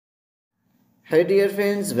Hi dear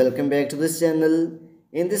friends, welcome back to this channel.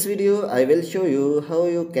 In this video, I will show you how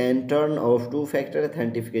you can turn off two-factor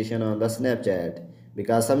authentication on the Snapchat.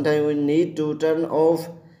 Because sometimes we need to turn off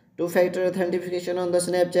two-factor authentication on the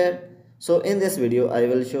Snapchat. So in this video, I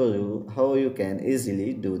will show you how you can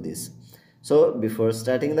easily do this. So before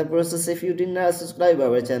starting the process, if you did not subscribe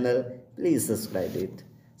our channel, please subscribe it.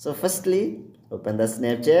 So firstly, open the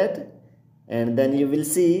Snapchat and then you will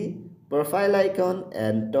see profile icon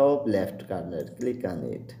and top left corner. Click on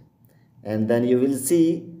it and then you will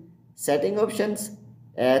see setting options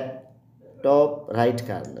at top right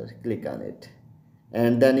corner. Click on it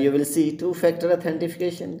and then you will see two-factor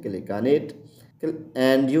authentication. Click on it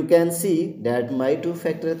and you can see that my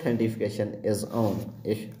two-factor authentication is on.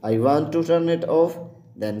 If I want to turn it off,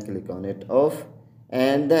 then click on it off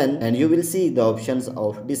and you will see the options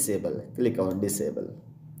of disable. Click on disable.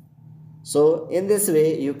 So in this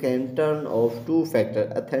way you can turn off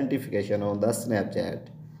two-factor authentication on the Snapchat.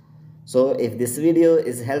 So if this video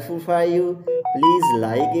is helpful for you, please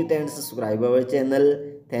like it and subscribe our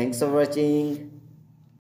channel. Thanks for watching.